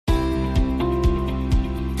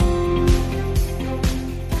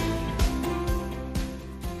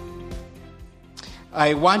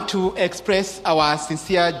I want to express our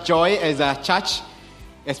sincere joy as a church,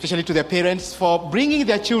 especially to the parents, for bringing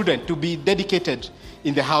their children to be dedicated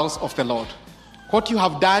in the house of the Lord. What you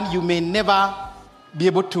have done, you may never be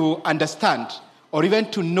able to understand or even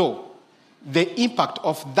to know the impact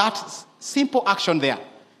of that simple action there.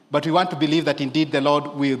 But we want to believe that indeed the Lord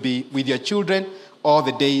will be with your children all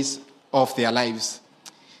the days of their lives.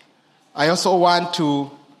 I also want to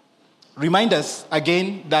remind us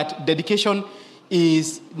again that dedication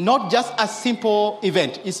is not just a simple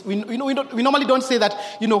event. We normally don't say that,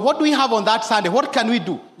 what do we have on that Sunday? What can we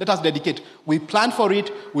do? Let us dedicate. We plan for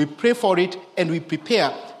it, we pray for it, and we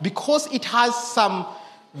prepare because it has some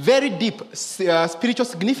very deep spiritual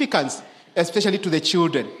significance, especially to the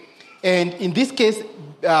children. And in this case,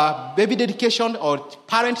 baby dedication or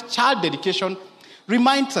parent-child dedication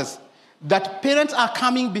reminds us that parents are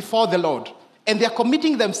coming before the Lord and they are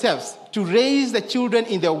committing themselves to raise the children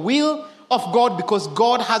in the will of God, because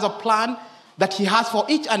God has a plan that He has for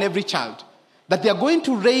each and every child, that they are going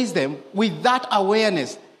to raise them with that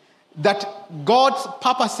awareness that God's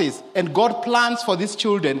purposes and God's plans for these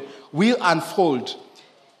children will unfold.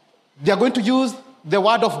 They are going to use the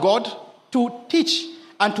Word of God to teach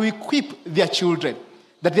and to equip their children,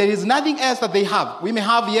 that there is nothing else that they have. We may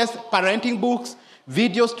have, yes, parenting books,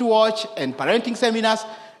 videos to watch, and parenting seminars,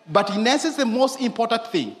 but in essence, the most important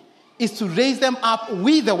thing is to raise them up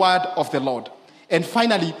with the word of the Lord. And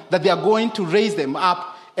finally, that they are going to raise them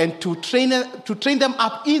up and to train them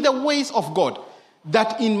up in the ways of God,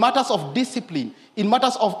 that in matters of discipline, in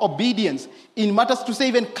matters of obedience, in matters to say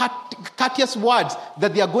even courteous words,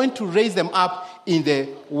 that they are going to raise them up in the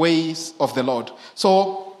ways of the Lord.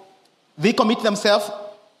 So they commit themselves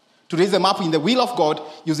to raise them up in the will of God,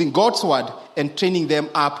 using God's word and training them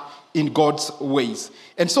up in God's ways.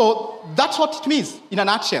 And so that's what it means in a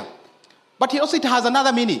nutshell. But it has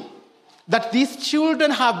another meaning, that these children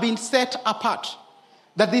have been set apart,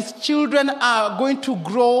 that these children are going to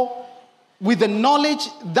grow with the knowledge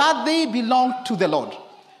that they belong to the Lord.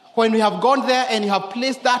 When we have gone there and you have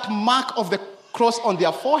placed that mark of the cross on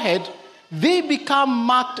their forehead, they become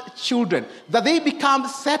marked children, that they become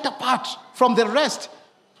set apart from the rest,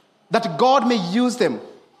 that God may use them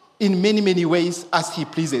in many, many ways as He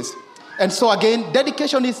pleases. And so again,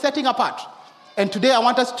 dedication is setting apart. And today I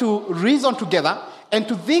want us to reason together and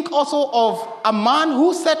to think also of a man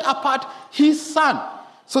who set apart his son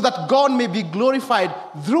so that God may be glorified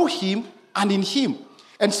through him and in him.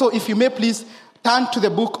 And so if you may please turn to the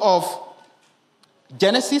book of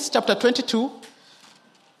Genesis chapter 22.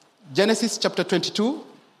 Genesis chapter 22.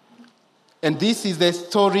 And this is the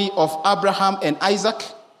story of Abraham and Isaac.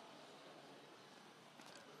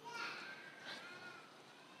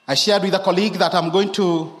 I shared with a colleague that I'm going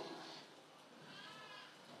to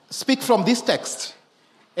speak from this text,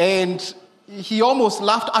 and he almost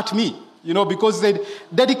laughed at me, because the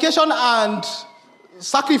dedication and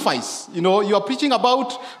sacrifice, you are preaching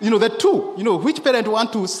about, the two, which parent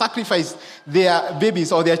want to sacrifice their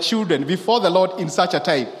babies or their children before the Lord in such a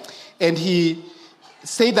time. And he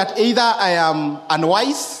said that either I am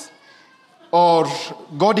unwise or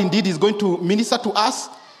God indeed is going to minister to us.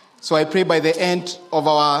 So I pray by the end of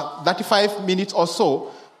our 35 minutes or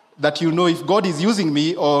so that if God is using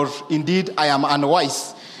me or indeed I am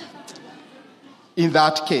unwise in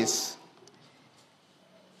that case.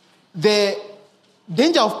 The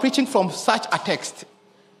danger of preaching from such a text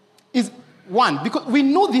is, one, because we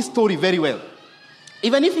know this story very well.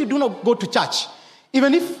 Even if you do not go to church,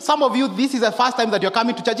 even if some of you, this is the first time that you're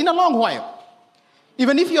coming to church in a long while,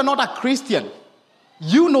 even if you're not a Christian,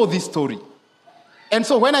 you know this story. And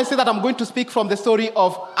so when I say that I'm going to speak from the story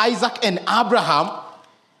of Isaac and Abraham,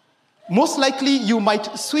 most likely you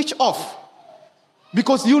might switch off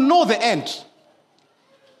because you know the end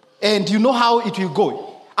and you know how it will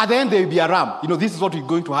go. At the end there will be a ram. This is what is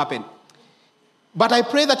going to happen. But I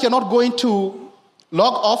pray that you're not going to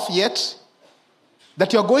log off yet,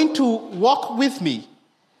 that you're going to walk with me,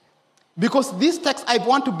 because this text, I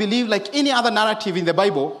want to believe, like any other narrative in the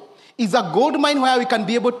Bible, is a gold mine where we can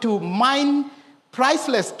be able to mine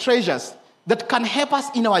priceless treasures that can help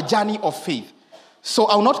us in our journey of faith. So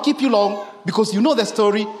I will not keep you long because you know the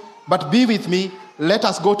story, but be with me. Let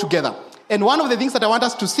us go together. And one of the things that I want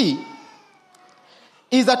us to see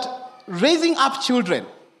is that raising up children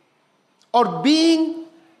or being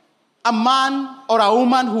a man or a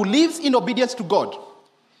woman who lives in obedience to God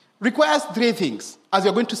requires three things, as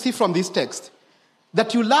you're going to see from this text.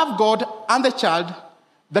 That you love God and the child,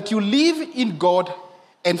 that you live in God,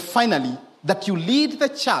 and finally, that you lead the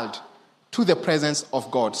child to the presence of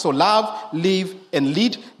God. So love, live, and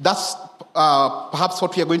lead. That's perhaps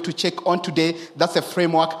what we are going to check on today. That's a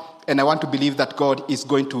framework and I want to believe that God is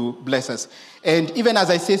going to bless us. And even as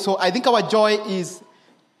I say so, I think our joy is,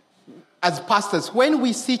 as pastors, when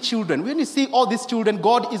we see children, when we see all these children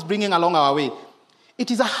God is bringing along our way, it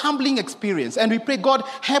is a humbling experience. And we pray, God,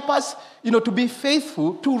 help us, to be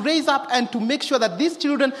faithful, to raise up and to make sure that these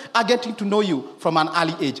children are getting to know you from an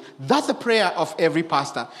early age. That's the prayer of every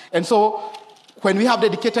pastor. And so when we have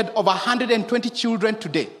dedicated over 120 children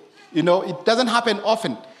today, it doesn't happen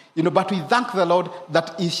often, but we thank the Lord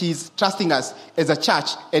that He's trusting us as a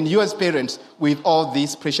church and you as parents with all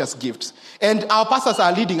these precious gifts. And our pastors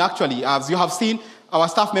are leading, actually. As you have seen, our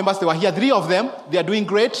staff members, they were here, 3 of them. They are doing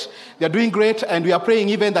great. And we are praying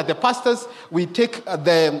even that the pastors, we take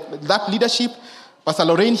that leadership. Pastor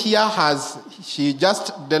Lorraine here she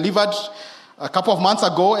just delivered a couple of months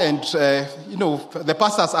ago, and, the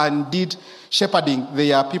pastors are indeed shepherding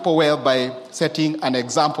their people well by setting an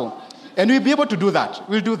example. And we'll be able to do that.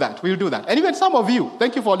 We'll do that. And even some of you,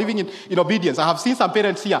 thank you for living in obedience. I have seen some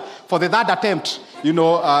parents here for the third attempt, and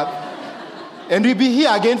we'll be here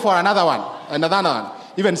again for another one.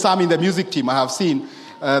 Even some in the music team, I have seen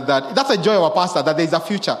that's a joy of a pastor, that there is a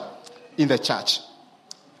future in the church.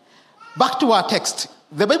 Back to our text.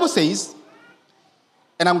 The Bible says,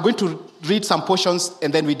 and I'm going to read some portions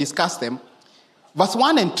and then we discuss them. Verse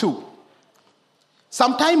 1 and 2.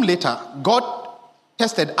 Sometime later, God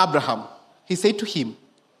tested Abraham. He said to him,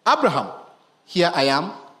 Abraham, here I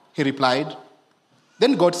am, he replied.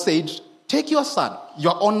 Then God said, take your son,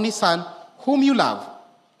 your only son, whom you love,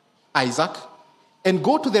 Isaac, and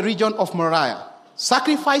go to the region of Moriah.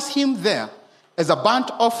 Sacrifice him there as a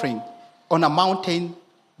burnt offering on a mountain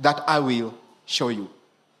that I will show you.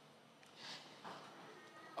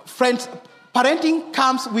 Friends, parenting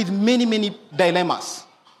comes with many, many dilemmas.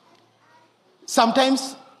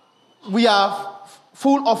 Sometimes we are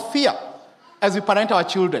full of fear as we parent our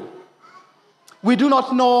children. We do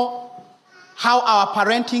not know how our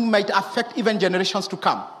parenting might affect even generations to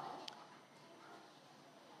come.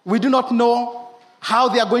 We do not know how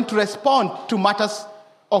they are going to respond to matters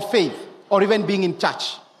of faith or even being in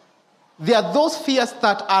church. There are those fears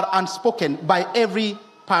that are unspoken by every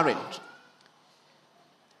parent.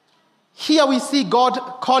 Here we see God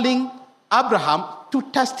calling Abraham to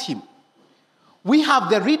test him. We have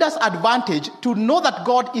the reader's advantage to know that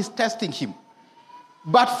God is testing him.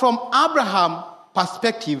 But from Abraham's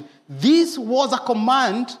perspective, this was a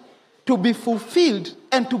command to be fulfilled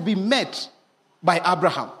and to be met by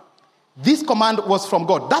Abraham. This command was from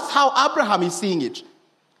God. That's how Abraham is seeing it.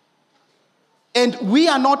 And we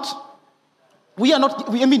are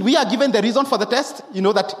given the reason for the test,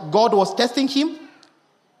 that God was testing him.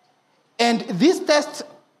 And this test,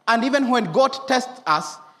 and even when God tests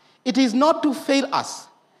us, it is not to fail us.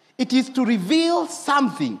 It is to reveal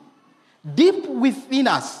something deep within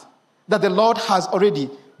us that the Lord has already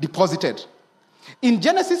deposited. In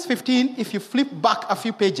Genesis 15, if you flip back a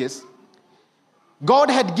few pages,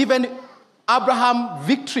 God had given Abraham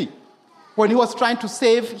victory when he was trying to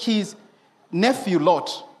save his nephew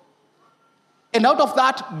Lot. And out of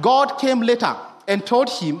that, God came later and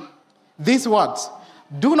told him these words,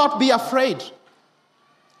 do not be afraid.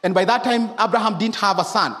 And by that time, Abraham didn't have a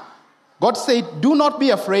son. God said, do not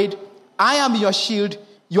be afraid. I am your shield,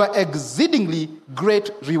 your exceedingly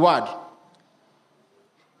great reward.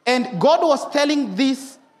 And God was telling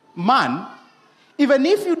this man, even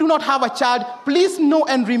if you do not have a child, please know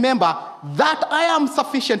and remember that I am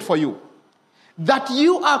sufficient for you, that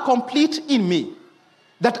you are complete in me,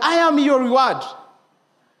 that I am your reward.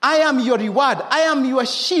 I am your reward. I am your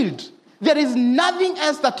shield. There is nothing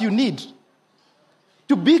else that you need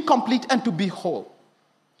to be complete and to be whole.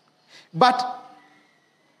 But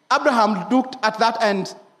Abraham looked at that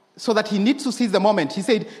and so that he needs to seize the moment. He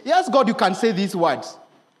said, yes, God, you can say these words,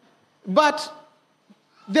 but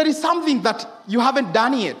there is something that you haven't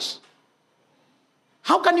done yet.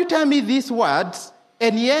 How can you tell me these words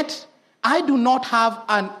and yet I do not have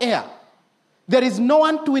an heir? There is no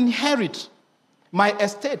one to inherit my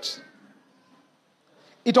estate.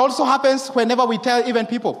 It also happens whenever we tell even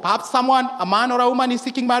people, perhaps someone, a man or a woman is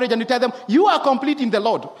seeking marriage, and you tell them, you are complete in the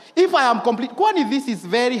Lord. If I am complete, this is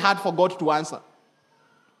very hard for God to answer.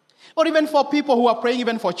 Or even for people who are praying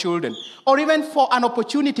even for children, or even for an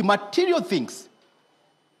opportunity, material things.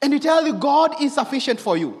 And you tell you, God is sufficient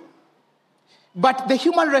for you. But the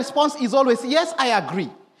human response is always, yes, I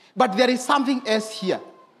agree. But there is something else here.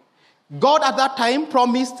 God at that time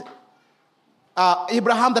promised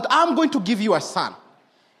Abraham that I'm going to give you a son.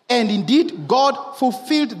 And indeed, God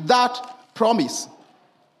fulfilled that promise.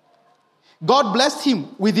 God blessed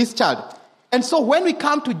him with this child. And so when we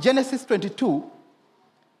come to Genesis 22,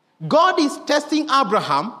 God is testing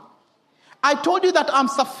Abraham, I told you that I'm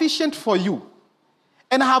sufficient for you,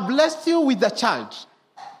 and I have blessed you with the child.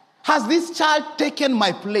 Has this child taken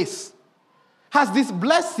my place? Has this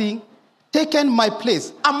blessing taken my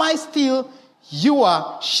place? Am I still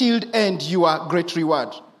your shield and your great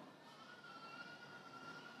reward?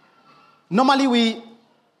 Normally we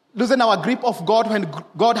loosen our grip of God when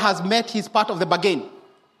God has met his part of the bargain.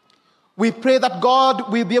 We pray that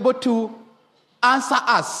God will be able to answer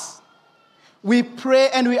us. We pray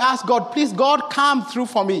and we ask God, please, God, come through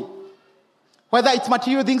for me. Whether it's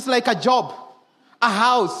material things like a job, a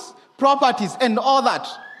house, properties, and all that,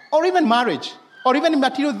 or even marriage, or even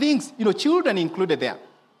material things, children included there.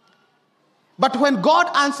 But when God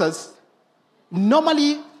answers,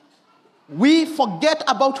 normally we forget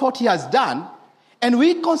about what he has done, and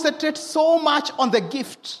we concentrate so much on the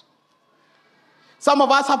gift. Some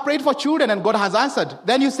of us have prayed for children and God has answered.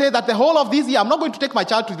 Then you say that the whole of this year, I'm not going to take my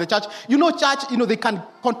child to the church. Church, they can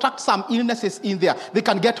contract some illnesses in there. They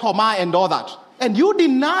can get homa and all that. And you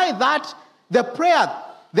deny that the prayer,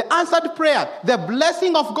 the answered prayer, the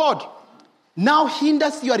blessing of God now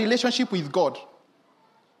hinders your relationship with God.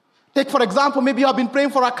 Take, for example, maybe you have been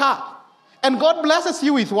praying for a car and God blesses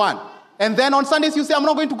you with one. And then on Sundays you say, I'm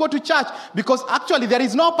not going to go to church because actually there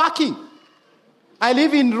is no parking. I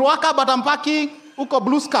live in Ruaka, but I'm parking Uko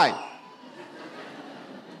Blue Sky.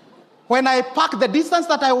 When I park, the distance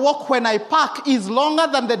that I walk when I park is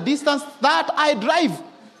longer than the distance that I drive.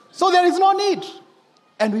 So there is no need.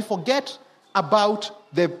 And we forget about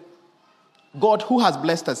the God who has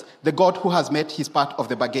blessed us, the God who has met his part of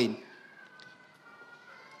the bargain.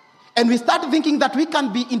 And we start thinking that we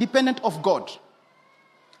can be independent of God.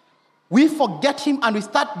 We forget him and we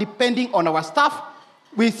start depending on our stuff.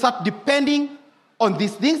 We start depending on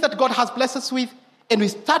these things that God has blessed us with, and we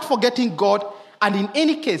start forgetting God. And in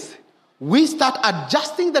any case, we start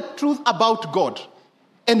adjusting the truth about God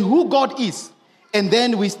and who God is. And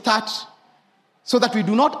then we start so that we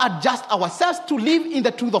do not adjust ourselves to live in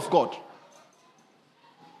the truth of God.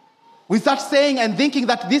 We start saying and thinking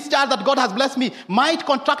that this child that God has blessed me might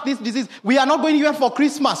contract this disease. We are not going even for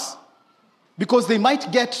Christmas because they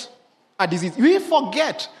might get a disease. We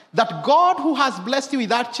forget that God who has blessed you with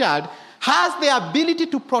that child has the ability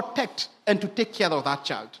to protect and to take care of that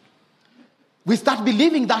child. We start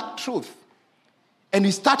believing that truth. And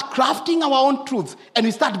we start crafting our own truths. And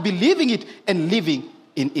we start believing it and living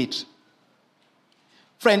in it.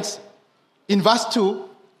 Friends, in verse 2,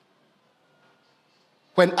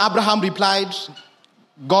 when Abraham replied,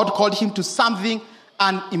 God called him to something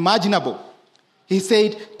unimaginable. He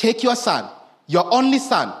said, take your son, your only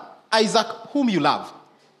son, Isaac, whom you love.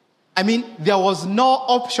 There was no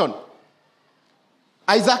option.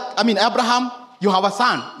 Abraham, you have a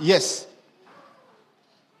son. Yes.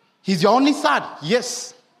 He's your only son.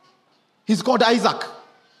 Yes. He's called Isaac.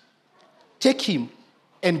 Take him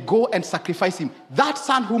and go and sacrifice him. That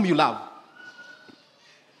son whom you love.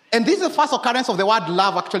 And this is the first occurrence of the word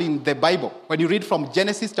love actually in the Bible. When you read from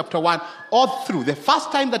Genesis chapter 1 all through, the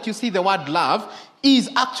first time that you see the word love is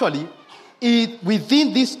actually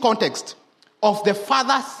within this context of the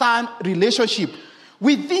father-son relationship,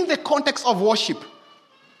 within the context of worship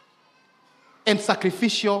and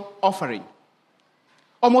sacrificial offering.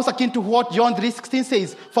 Almost akin to what John 3:16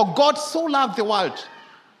 says, for God so loved the world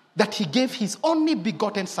that he gave his only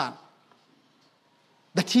begotten son,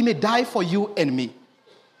 that he may die for you and me.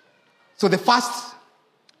 So the first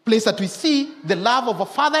place that we see the love of a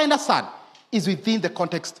father and a son is within the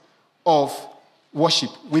context of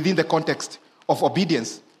worship, within the context of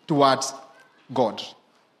obedience towards God.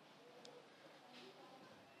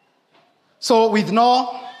 So with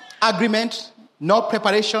no agreement, no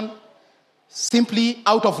preparation, simply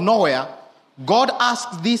out of nowhere, God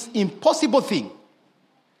asked this impossible thing.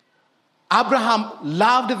 Abraham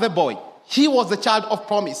loved the boy. He was the child of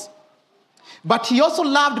promise. But he also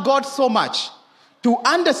loved God so much to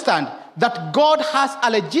understand that God has a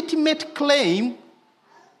legitimate claim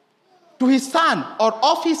to his son or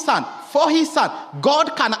of his son, for his son.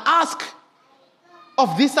 God can ask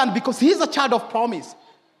of this son because he is a child of promise.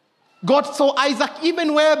 God saw Isaac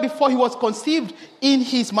even well before he was conceived in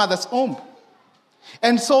his mother's womb.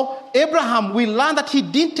 And so Abraham will learn that he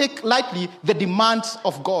didn't take lightly the demands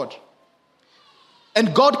of God.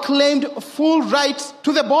 And God claimed full rights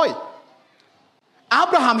to the boy.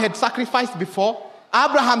 Abraham had sacrificed before.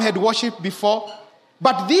 Abraham had worshipped before.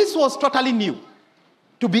 But this was totally new.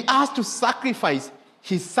 To be asked to sacrifice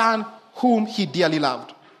his son whom he dearly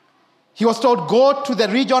loved. He was told, go to the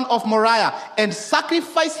region of Mwaura and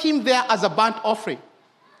sacrifice him there as a burnt offering.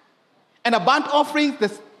 And a burnt offering,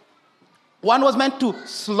 one was meant to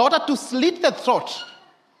slaughter, to slit the throat.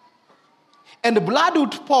 And the blood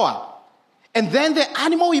would pour And then the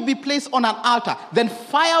animal will be placed on an altar. Then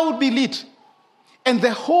fire will be lit. And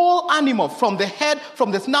the whole animal, from the head,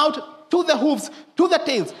 from the snout, to the hooves, to the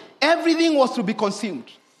tails, everything was to be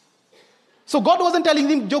consumed. So God wasn't telling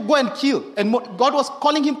him to go and kill. And God was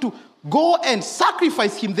calling him to go and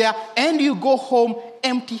sacrifice him there, and you go home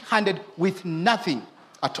empty-handed with nothing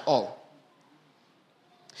at all.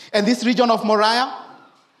 And this region of Moriah,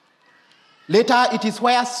 later it is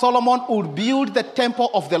where Solomon would build the temple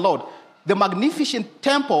of the Lord, the magnificent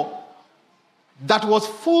temple that was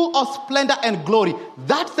full of splendor and glory.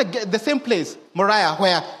 That's the same place, Moriah,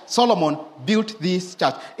 where Solomon built this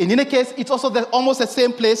church. In any case, it's also almost the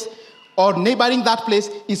same place, or neighboring that place,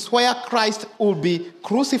 is where Christ will be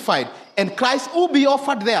crucified. And Christ will be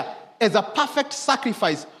offered there as a perfect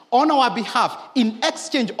sacrifice on our behalf in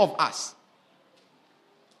exchange of us.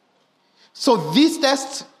 So this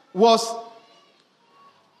test was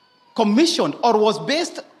commissioned or was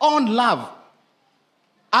based on love.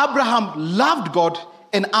 Abraham loved God,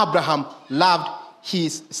 and Abraham loved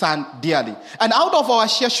his son dearly. And out of our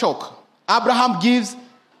sheer shock, Abraham gives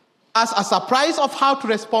us a surprise of how to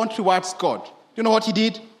respond towards God. You know what he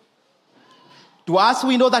did? To us,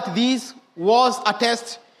 we know that this was a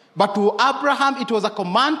test, but to Abraham, it was a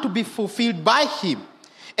command to be fulfilled by him.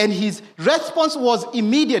 And his response was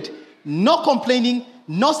immediate. No complaining,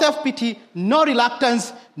 no self-pity, no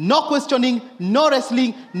reluctance, no questioning, no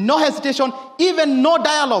wrestling, no hesitation, even no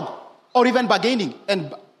dialogue or even bargaining.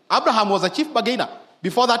 And Abraham was a chief bargainer.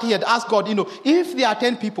 Before that, he had asked God, if there are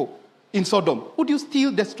 10 people in Sodom, would you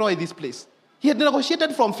still destroy this place? He had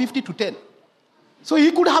negotiated from 50 to 10. So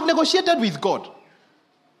he could have negotiated with God.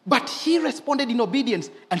 But he responded in obedience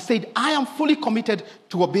and said, I am fully committed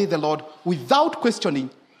to obey the Lord without questioning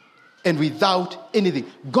and without anything.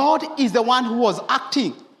 God is the one who was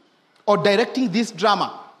acting or directing this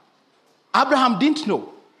drama. Abraham didn't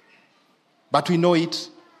know, but we know it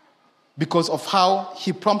because of how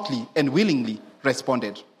he promptly and willingly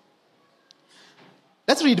responded.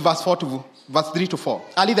 Let's read verse 3 to 4.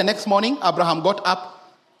 Early the next morning, Abraham got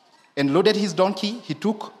up and loaded his donkey. He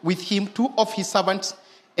took with him 2 of his servants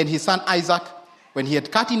and his son Isaac. When he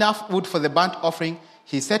had cut enough wood for the burnt offering,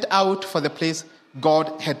 he set out for the place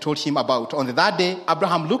God had told him about. On that day,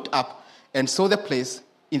 Abraham looked up and saw the place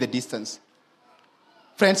in the distance.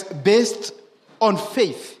 Friends, based on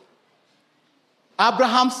faith,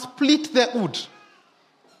 Abraham split the wood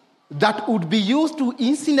that would be used to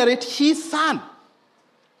incinerate his son.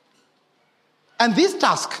 And this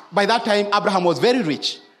task, by that time, Abraham was very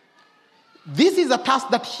rich. This is a task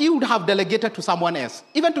that he would have delegated to someone else,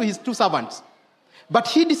 even to his 2 servants. But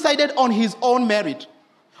he decided on his own merit,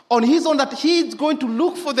 on his own, that he is going to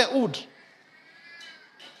look for the wood.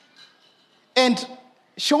 And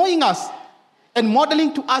showing us and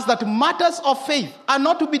modeling to us that matters of faith are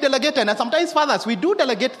not to be delegated. And sometimes, fathers, we do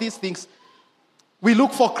delegate these things. We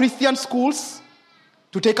look for Christian schools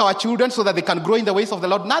to take our children so that they can grow in the ways of the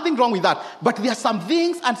Lord. Nothing wrong with that. But there are some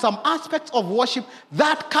things and some aspects of worship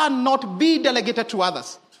that cannot be delegated to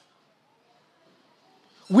others.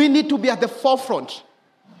 We need to be at the forefront.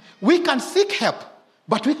 We can seek help,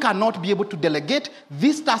 but we cannot be able to delegate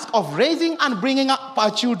this task of raising and bringing up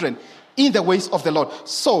our children in the ways of the Lord.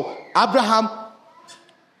 So Abraham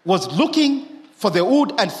was looking for the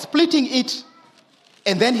wood and splitting it,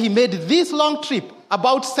 and then he made this long trip,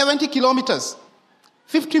 about 70 kilometers,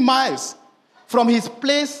 50 miles, from his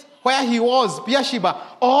place where he was, Beersheba,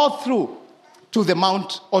 all through to the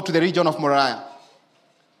mount or to the region of Moriah.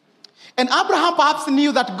 And Abraham perhaps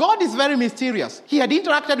knew that God is very mysterious. He had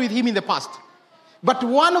interacted with him in the past. But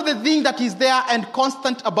one of the things that is there and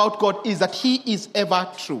constant about God is that he is ever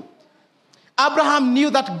true. Abraham knew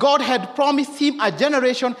that God had promised him a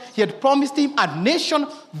generation. He had promised him a nation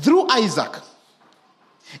through Isaac.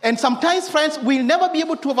 And sometimes, friends, we'll never be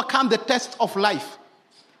able to overcome the test of life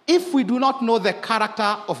if we do not know the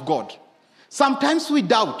character of God. Sometimes we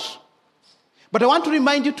doubt. But I want to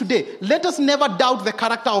remind you today, let us never doubt the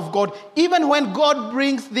character of God, even when God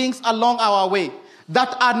brings things along our way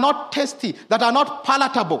that are not tasty, that are not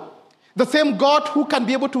palatable. The same God who can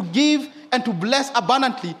be able to give and to bless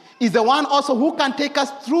abundantly is the one also who can take us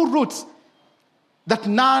through routes that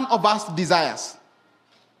none of us desires.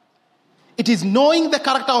 It is knowing the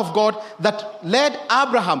character of God that led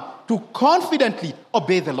Abraham to confidently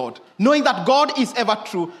obey the Lord, knowing that God is ever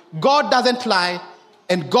true, God doesn't lie,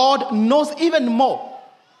 and God knows even more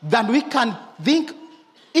than we can think,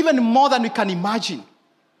 even more than we can imagine.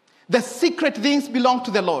 The secret things belong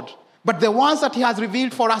to the Lord, but the ones that he has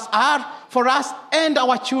revealed for us are for us and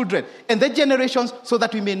our children and the generations, so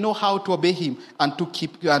that we may know how to obey him and to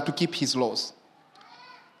keep his laws.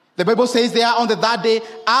 The Bible says there on the third day,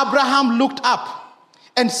 Abraham looked up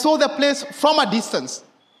and saw the place from a distance.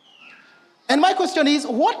 And my question is,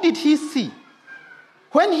 what did he see?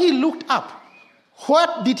 When he looked up,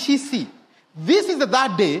 what did he see? This is the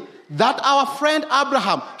third day that our friend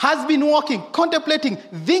Abraham has been walking, contemplating,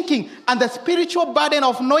 thinking, and the spiritual burden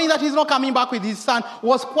of knowing that he's not coming back with his son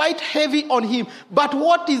was quite heavy on him. But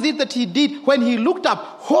what is it that he did when he looked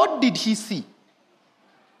up? What did he see?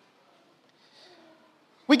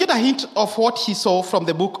 We get a hint of what he saw from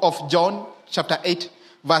the book of John, chapter 8,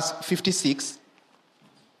 verse 56.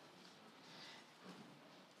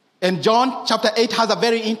 And John chapter 8 has a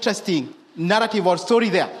very interesting narrative or story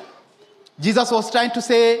there. Jesus was trying to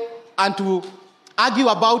say and to argue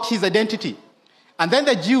about his identity. And then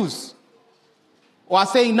the Jews were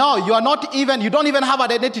saying, no, you don't even have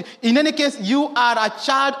an identity. In any case, you are a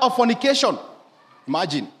child of fornication.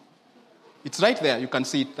 Imagine. It's right there. You can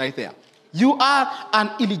see it right there. You are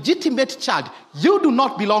an illegitimate child. You do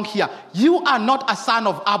not belong here. You are not a son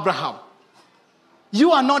of Abraham.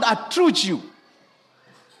 You are not a true Jew.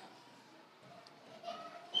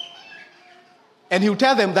 And he will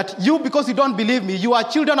tell them that because you don't believe me, you are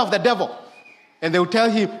children of the devil. And they will tell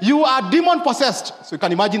him, you are demon-possessed. So you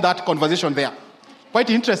can imagine that conversation there. Quite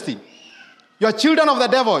interesting. You are children of the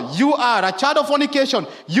devil. You are a child of fornication.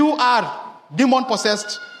 You are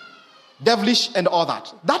demon-possessed, devilish, and all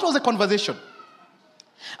that. That was the conversation.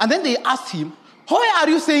 And then they asked him, why are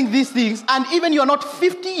you saying these things? And even you are not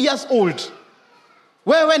 50 years old.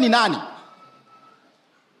 Where ni nani?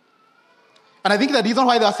 And I think the reason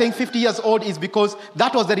why they are saying 50 years old is because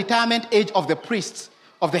that was the retirement age of the priests,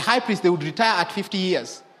 of the high priest. They would retire at 50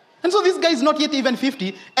 years. And so this guy is not yet even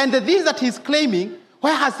 50. And the things that he's claiming,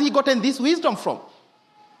 where has he gotten this wisdom from?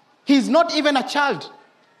 He's not even a child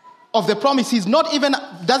of the promise.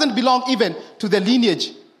 Doesn't belong even to the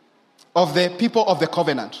lineage of the people of the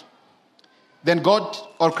covenant. Then God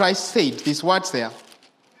or Christ said these words there.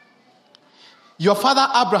 Your father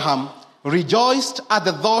Abraham rejoiced at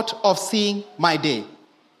the thought of seeing my day.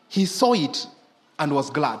 He saw it and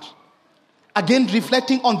was glad. Again,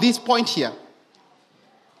 reflecting on this point here,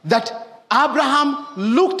 that Abraham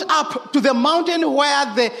looked up to the mountain where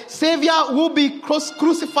the Savior will be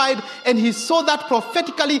crucified, and he saw that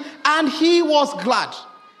prophetically, and he was glad.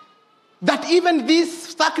 That even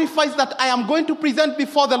this sacrifice that I am going to present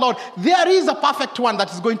before the Lord, there is a perfect one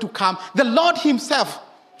that is going to come. The Lord himself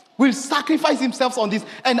will sacrifice himself on this.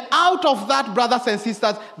 And out of that, brothers and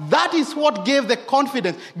sisters, that is what gave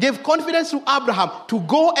confidence to Abraham to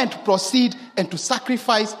go and to proceed and to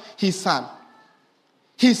sacrifice his son.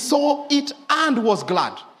 He saw it and was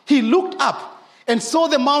glad. He looked up and saw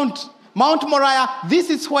the Mount Moriah.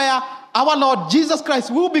 This is where our Lord Jesus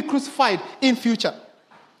Christ will be crucified in future.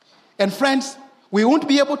 And friends, we won't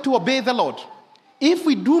be able to obey the Lord if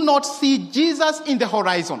we do not see Jesus in the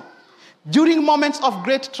horizon. During moments of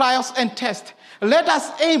great trials and tests, let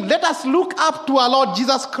us look up to our Lord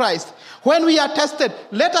Jesus Christ. When we are tested,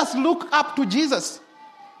 let us look up to Jesus.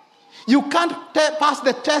 You can't pass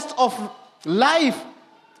the test of life,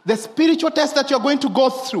 the spiritual test that you're going to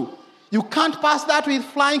go through. You can't pass that with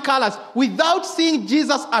flying colors without seeing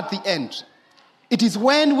Jesus at the end. It is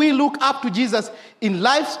when we look up to Jesus in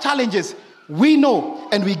life's challenges, we know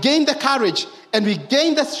and we gain the courage and we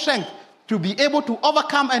gain the strength to be able to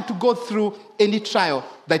overcome and to go through any trial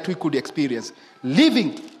that we could experience.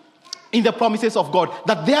 Living in the promises of God,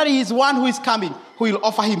 that there is one who is coming, who will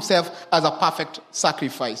offer himself as a perfect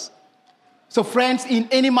sacrifice. So friends, in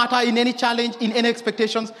any matter, in any challenge, in any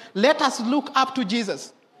expectations, let us look up to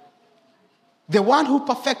Jesus, the one who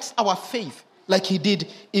perfects our faith, like he did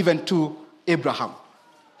even to Abraham.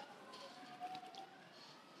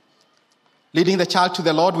 Leading the child to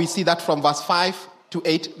the Lord, we see that from verse 5 to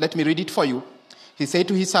 8. Let me read it for you. He said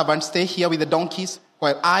to his servant, stay here with the donkeys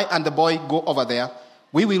while I and the boy go over there.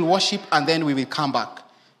 We will worship and then we will come back.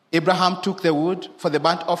 Abraham took the wood for the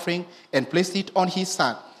burnt offering and placed it on his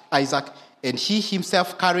son, Isaac, and he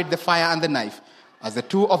himself carried the fire and the knife. As the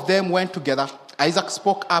two of them went together, Isaac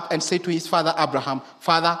spoke up and said to his father Abraham,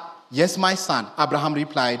 Father, yes, my son. Abraham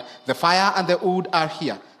replied, the fire and the wood are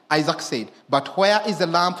here. Isaac said, but where is the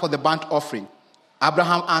lamb for the burnt offering?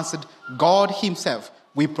 Abraham answered, God himself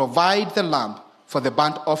will provide the lamb for the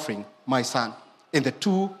burnt offering, my son. And the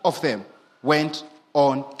two of them went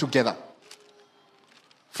on together.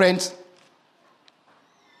 Friends,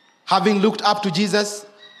 having looked up to Jesus,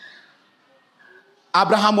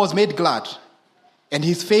 Abraham was made glad, and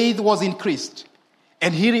his faith was increased,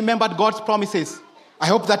 and he remembered God's promises. I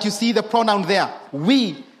hope that you see the pronoun there.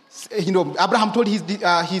 We, Abraham told his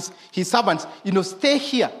servants, stay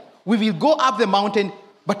here. We will go up the mountain,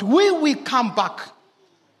 but we will come back.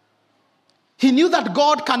 He knew that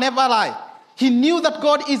God can never lie. He knew that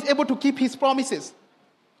God is able to keep his promises.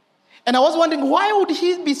 And I was wondering, why would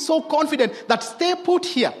he be so confident that stay put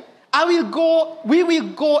here? I will go, we will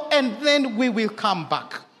go, and then we will come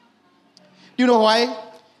back. Do you know why?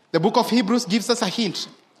 The book of Hebrews gives us a hint.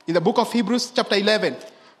 In the book of Hebrews, chapter 11,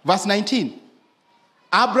 verse 19,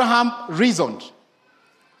 Abraham reasoned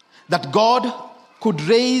that God could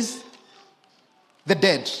raise the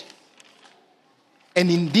dead. And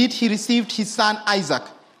indeed, he received his son Isaac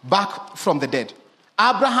back from the dead.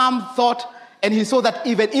 Abraham thought, and he saw that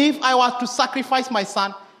even if I was to sacrifice my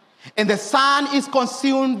son, and the son is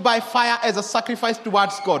consumed by fire as a sacrifice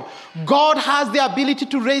towards God, God has the ability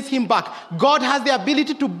to raise him back. God has the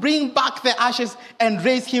ability to bring back the ashes and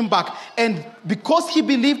raise him back. And because he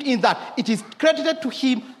believed in that, it is credited to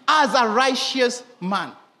him as a righteous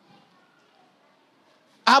man.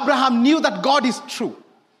 Abraham knew that God is true.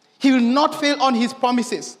 He will not fail on his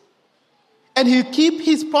promises. And he'll keep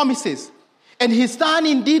his promises. And his son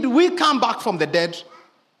indeed will come back from the dead.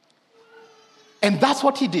 And that's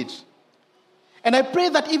what he did. And I pray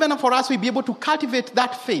that even for us, we'll be able to cultivate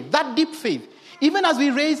that faith, that deep faith. Even as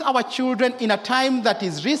we raise our children in a time that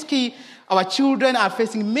is risky, our children are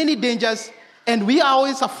facing many dangers, and we are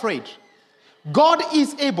always afraid. God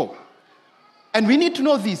is able. And we need to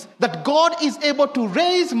know this, that God is able to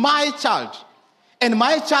raise my child, and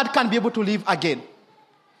my child can be able to live again.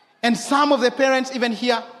 And some of the parents, even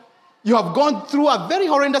here, you have gone through a very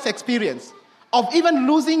horrendous experience of even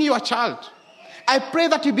losing your child. I pray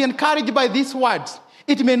that you be encouraged by these words.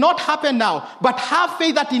 It may not happen now, but have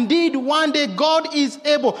faith that indeed one day God is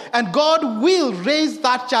able and God will raise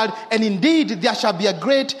that child, and indeed there shall be a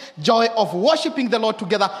great joy of worshiping the Lord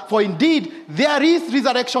together, for indeed there is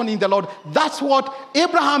resurrection in the Lord. That's what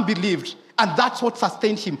Abraham believed, and that's what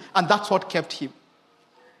sustained him, and that's what kept him.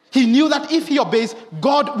 He knew that if he obeys,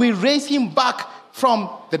 God will raise him back from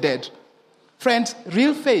the dead. Friends,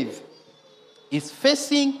 real faith is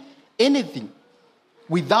facing anything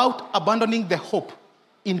without abandoning the hope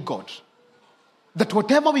in God. That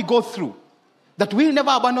whatever we go through, that we'll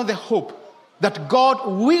never abandon the hope that God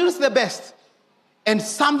wills the best, and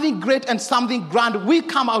something great and something grand will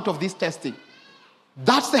come out of this testing.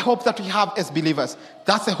 That's the hope that we have as believers.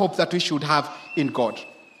 That's the hope that we should have in God.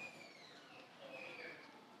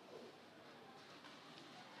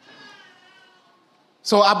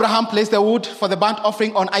 So Abraham placed the wood for the burnt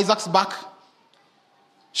offering on Isaac's back,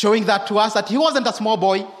 showing that to us that he wasn't a small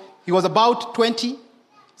boy. He was about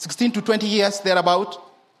 16 to 20 years, thereabout.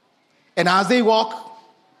 And as they walk,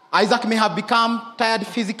 Isaac may have become tired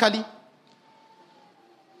physically.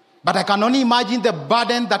 But I can only imagine the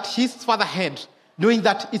burden that his father had, knowing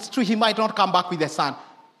that it's true he might not come back with a son.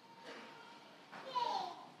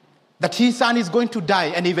 That his son is going to die,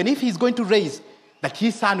 and even if he's going to raise, that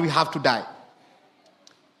his son will have to die.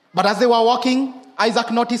 But as they were walking,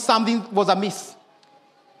 Isaac noticed something was amiss.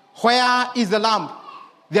 Where is the lamb?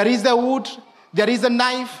 There is the wood, there is a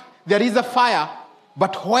knife, there is a fire,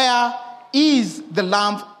 but where is the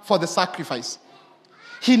lamb for the sacrifice?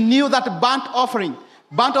 He knew that burnt offering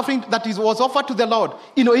that was offered to the Lord,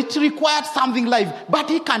 it required something live, but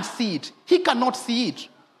he can't see it. He cannot see it.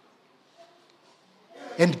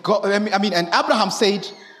 And Abraham said,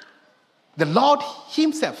 the Lord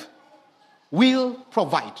himself will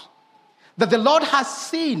provide. That the Lord has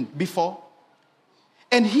seen before,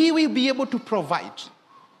 and he will be able to provide.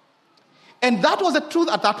 And that was the truth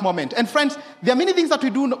at that moment. And friends, there are many things that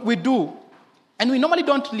we do, and we normally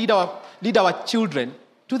don't lead our children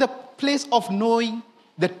to the place of knowing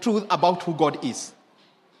the truth about who God is.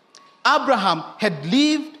 Abraham had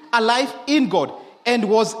lived a life in God and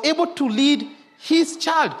was able to lead his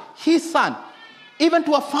child, his son, even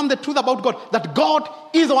to affirm the truth about God, that God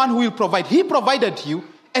is the one who will provide. He provided you,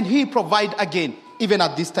 and he will provide again, even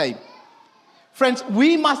at this time. Friends,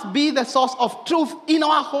 we must be the source of truth in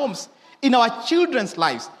our homes, in our children's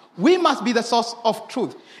lives. We must be the source of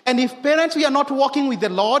truth. And if parents, we are not walking with the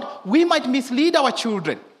Lord, we might mislead our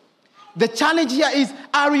children. The challenge here is,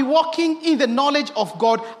 are we walking in the knowledge of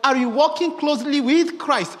God? Are we walking closely with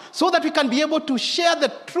Christ so that we can be able to share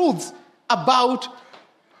the truths about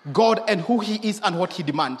God and who he is and what he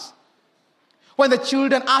demands? When the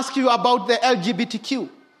children ask you about the LGBTQ,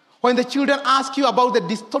 when the children ask you about the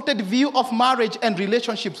distorted view of marriage and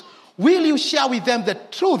relationships, will you share with them the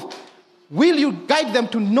truth? Will you guide them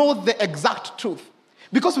to know the exact truth?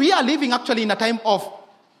 Because we are living actually in a time of,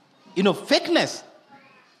 fakeness.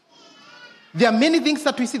 There are many things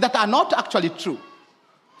that we see that are not actually true.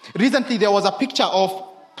 Recently, there was a picture of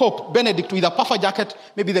Pope Benedict with a puffer jacket.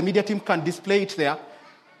 Maybe the media team can display it there.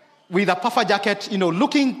 With a puffer jacket,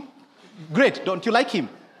 looking great. Don't you like him?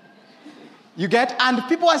 You get? And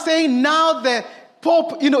people are saying now the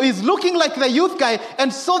Pope, is looking like the youth guy,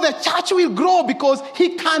 and so the church will grow because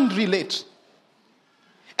he can't relate.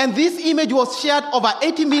 And this image was shared over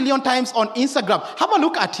 80 million times on Instagram. Have a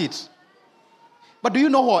look at it. But do you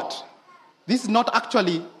know what? This is not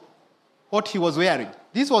actually what he was wearing.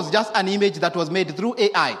 This was just an image that was made through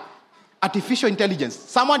AI, artificial intelligence.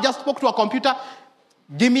 Someone just spoke to a computer,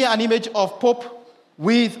 give me an image of Pope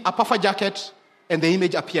with a puffer jacket, and the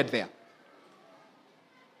image appeared there.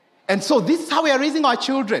 And so this is how we are raising our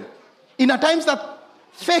children. In a times that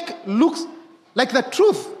fake looks like the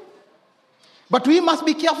truth. But we must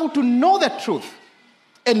be careful to know the truth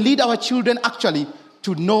and lead our children actually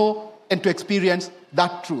to know and to experience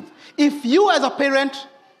that truth. If you as a parent,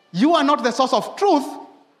 you are not the source of truth,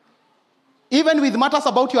 even with matters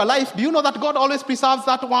about your life, do you know that God always preserves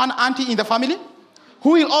that one auntie in the family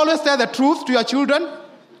who will always tell the truth to your children?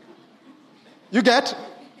 You get?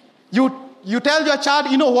 You tell your child,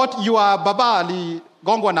 you know what, you are Baba Ali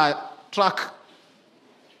Gongwa na truck.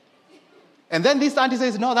 And then this auntie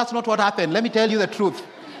says, no, that's not what happened. Let me tell you the truth.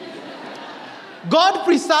 God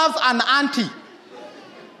preserves an auntie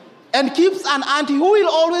and keeps an auntie who will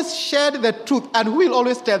always share the truth and who will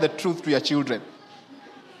always tell the truth to your children.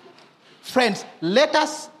 Friends, let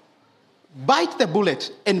us bite the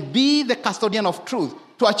bullet and be the custodian of truth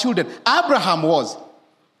to our children. Abraham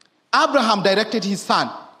directed his son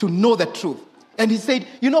to know the truth. And he said,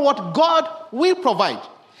 you know what? God will provide.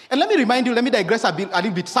 And let me digress a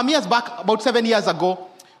little bit. Some years back, about 7 years ago,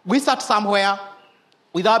 we sat somewhere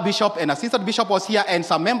with our bishop, and assistant bishop was here, and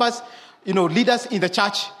some members, leaders in the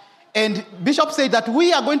church. And bishop said that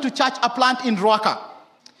we are going to church a plant in Ruaka.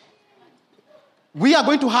 We are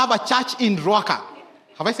going to have a church in Ruaka.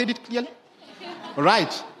 Have I said it clearly?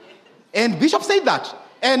 Right. And bishop said that.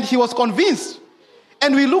 And he was convinced.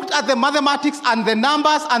 And we looked at the mathematics and the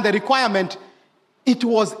numbers and the requirement. It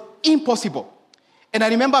was impossible. And I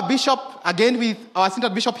remember bishop, again with our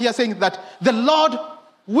assistant bishop here, saying that the Lord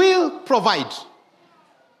will provide.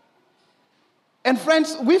 And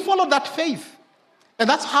friends, we follow that faith. And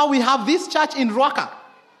that's how we have this church in Ruaka.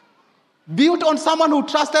 Built on someone who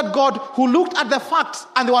trusted God, who looked at the facts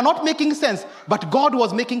and they were not making sense, but God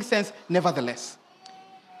was making sense nevertheless.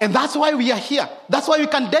 And that's why we are here. That's why we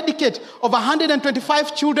can dedicate over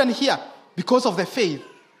 125 children here, because of the faith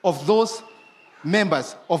of those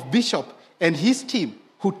members of Bishop and his team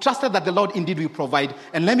who trusted that the Lord indeed will provide.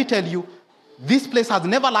 And let me tell you, this place has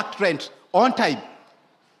never lacked rent on time.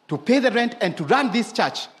 To pay the rent and to run this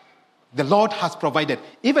church, the Lord has provided.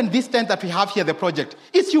 Even this tent that we have here, the project,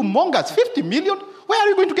 it's humongous, 50 million. Where are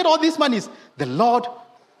you going to get all these monies? The Lord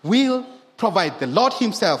will provide. The Lord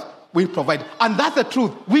himself will provide. And that's the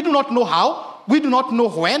truth. We do not know how. We do not know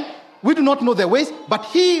when. We do not know the ways, but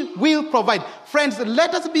he will provide. Friends,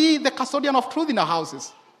 let us be the custodian of truth in our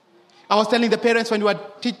houses. I was telling the parents when we were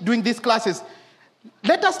doing these classes,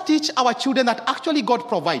 let us teach our children that actually God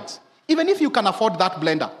provides. Even if you can afford that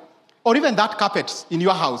blender or even that carpet in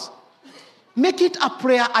your house, make it a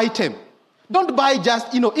prayer item. Don't buy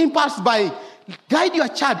just, impulse buy. Guide your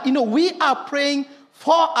child. We are praying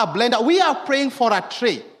for a blender. We are praying for a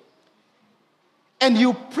tray. And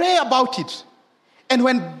you pray about it. And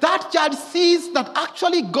when that child sees that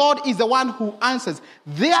actually God is the one who answers,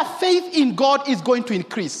 their faith in God is going to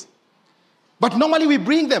increase. But normally we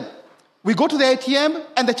bring them. We go to the ATM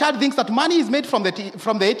and the child thinks that money is made from the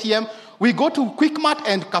ATM. We go to Quickmart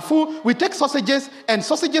and Carrefour. We take sausages and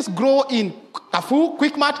sausages grow in Carrefour,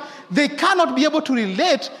 Quickmart. They cannot be able to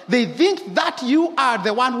relate. They think that you are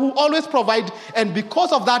the one who always provides. And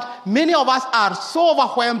because of that, many of us are so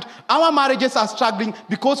overwhelmed. Our marriages are struggling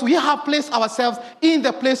because we have placed ourselves in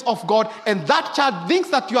the place of God. And that child thinks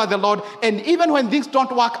that you are the Lord. And even when things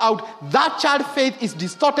don't work out, that child's faith is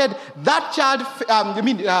distorted. That child,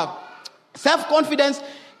 self-confidence,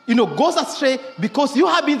 goes astray because you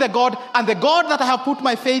have been the God, and the God that I have put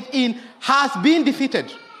my faith in has been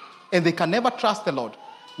defeated. And they can never trust the Lord.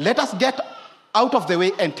 Let us get out of the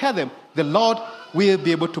way and tell them the Lord will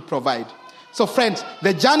be able to provide. So friends,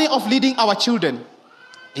 the journey of leading our children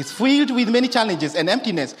is filled with many challenges and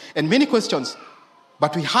emptiness and many questions.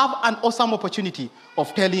 But we have an awesome opportunity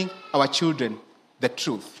of telling our children the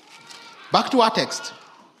truth. Back to our text.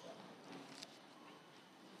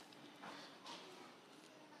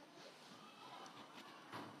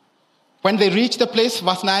 When they reached the place,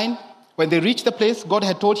 verse 9, when they reached the place, God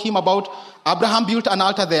had told him about. Abraham built an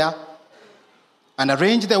altar there and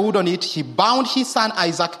arranged the wood on it. He bound his son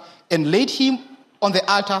Isaac and laid him on the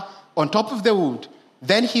altar on top of the wood.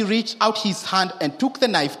 Then he reached out his hand and took the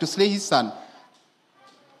knife to slay his son.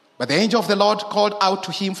 But the angel of the Lord called out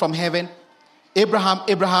to him from heaven, Abraham,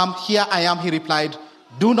 Abraham, here I am, he replied.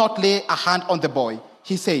 Do not lay a hand on the boy.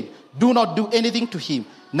 He said, do not do anything to him.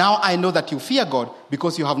 Now I know that you fear God,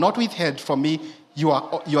 because you have not withheld from me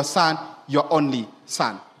your son, your only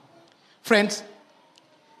son. Friends,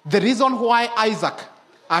 the reason why Isaac,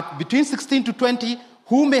 at between 16 to 20,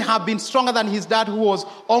 who may have been stronger than his dad, who was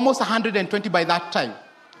almost 120 by that time,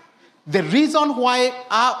 the reason why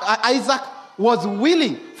Isaac was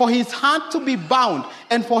willing for his hand to be bound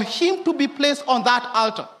and for him to be placed on that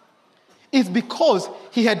altar is because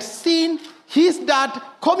he had seen his dad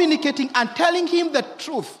communicating and telling him the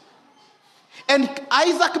truth. And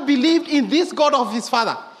Isaac believed in this God of his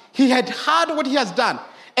father. He had heard what he has done,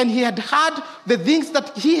 and he had heard the things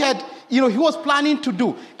that he was planning to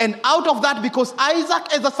do. And out of that, because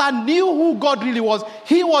Isaac as a son knew who God really was,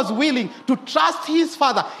 he was willing to trust his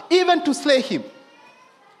father, even to slay him.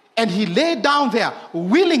 And he lay down there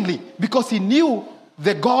willingly because he knew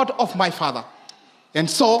the God of my father. And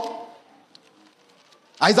so,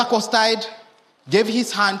 Isaac was tied, gave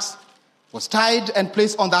his hands, was tied and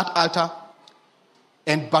placed on that altar.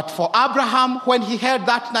 But for Abraham, when he held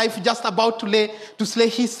that knife just about to slay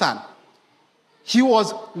his son, he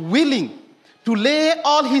was willing to lay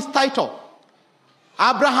all his title.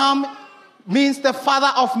 Abraham means the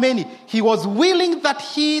father of many. He was willing that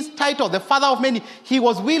his title, the father of many, he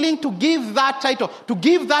was willing to give that title, to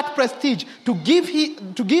give that prestige, to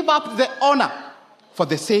give up the honor for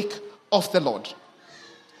the sake of the Lord.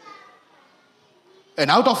 And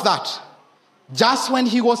out of that, just when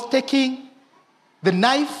he was taking the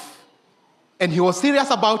knife and he was serious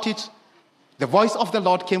about it, the voice of the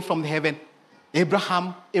Lord came from heaven.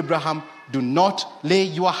 Abraham, Abraham, do not lay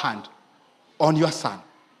your hand on your son.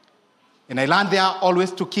 And I learned there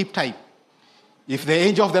always to keep time. If the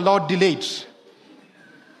angel of the Lord delayed,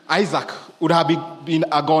 Isaac would have been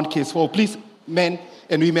a gone case. So please, men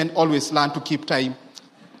and women, always learn to keep time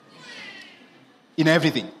in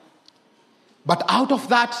everything. But out of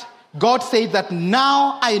that, God said that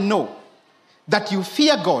now I know that you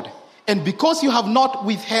fear God. And because you have not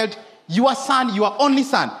withheld your son, your only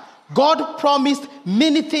son, God promised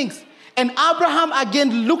many things. And Abraham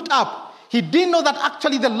again looked up. He didn't know that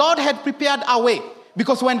actually the Lord had prepared a way.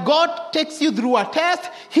 Because when God takes you through a test,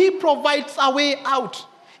 he provides a way out.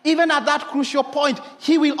 Even at that crucial point,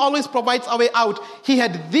 he will always provide a way out. He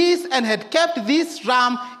had this and had kept this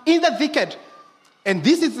ram in the thicket. And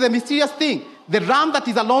this is the mysterious thing. The ram that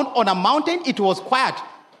is alone on a mountain, it was quiet.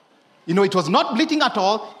 It was not bleating at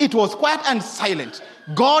all. It was quiet and silent.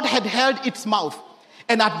 God had held its mouth.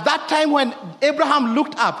 And at that time when Abraham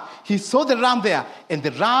looked up, he saw the ram there, and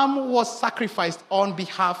the ram was sacrificed on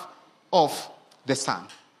behalf of the son.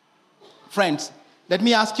 Friends, let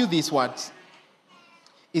me ask you these words.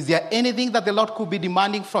 Is there anything that the Lord could be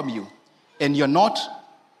demanding from you, and you're not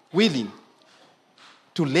willing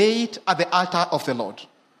to lay it at the altar of the Lord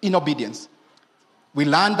in obedience? We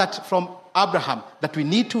learned that from Abraham, that we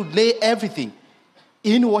need to lay everything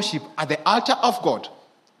in worship at the altar of God.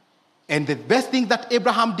 And the best thing that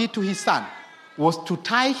Abraham did to his son was to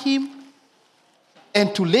tie him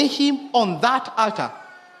and to lay him on that altar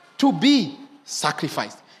to be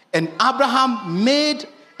sacrificed. And Abraham made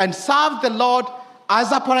and served the Lord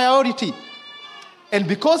as a priority. And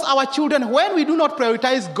because our children, when we do not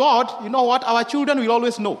prioritize God, you know what? Our children will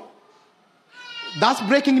always know. That's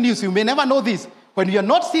breaking news. You may never know this. When you are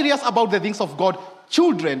not serious about the things of God,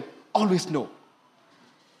 children always know.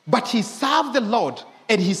 But he served the Lord,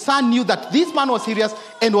 and his son knew that this man was serious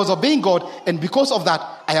and was obeying God, and because of that,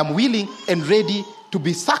 I am willing and ready to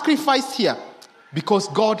be sacrificed here because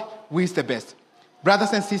God wills the best.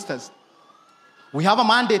 Brothers and sisters, we have a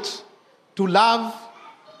mandate to love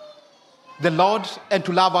the Lord and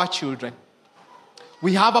to love our children.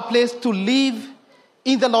 We have a place to live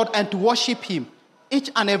in the Lord and to worship him each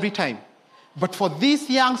and every time. But for these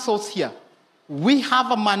young souls here, we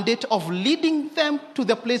have a mandate of leading them to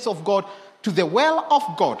the place of God, to the well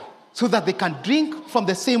of God, so that they can drink from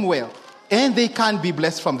the same well and they can be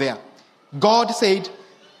blessed from there. God said,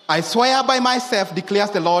 I swear by myself,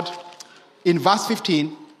 declares the Lord, in verse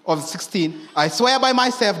 15 of 16, I swear by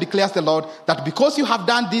myself, declares the Lord, that because you have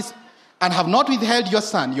done this and have not withheld your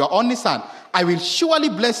son, your only son, I will surely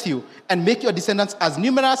bless you and make your descendants as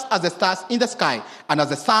numerous as the stars in the sky and as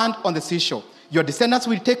the sand on the seashore. Your descendants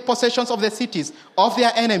will take possessions of the cities of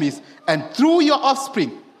their enemies, and through your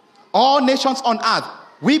offspring, all nations on earth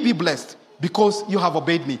will be blessed because you have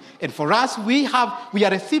obeyed me. And for us, we are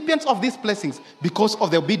recipients of these blessings because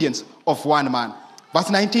of the obedience of one man. Verse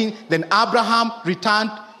 19, then Abraham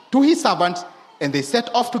returned to his servants, and they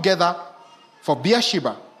set off together for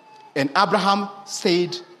Beersheba. And Abraham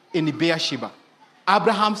stayed in Beersheba.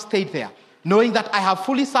 Abraham stayed there knowing that I have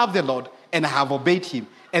fully served the Lord and I have obeyed him.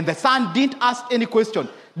 And the son didn't ask any question.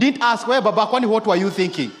 Didn't ask, well, Baba, kwani, what were you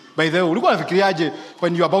thinking? By the way, ulikuwa unafikiriaje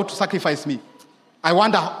when you were about to sacrifice me? I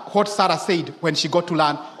wonder what Sarah said when she got to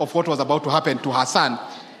learn of what was about to happen to her son.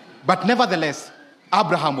 But nevertheless,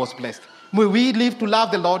 Abraham was blessed. May we live to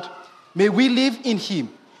love the Lord. May we live in him.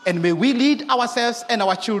 And may we lead ourselves and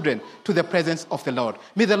our children to the presence of the Lord.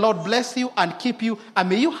 May the Lord bless you and keep you. And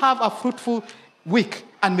may you have a fruitful week.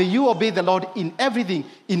 And may you obey the Lord in everything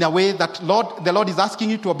in a way that the Lord is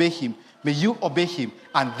asking you to obey him. May you obey him.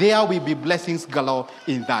 And there will be blessings galore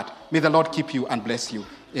in that. May the Lord keep you and bless you.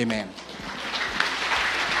 Amen.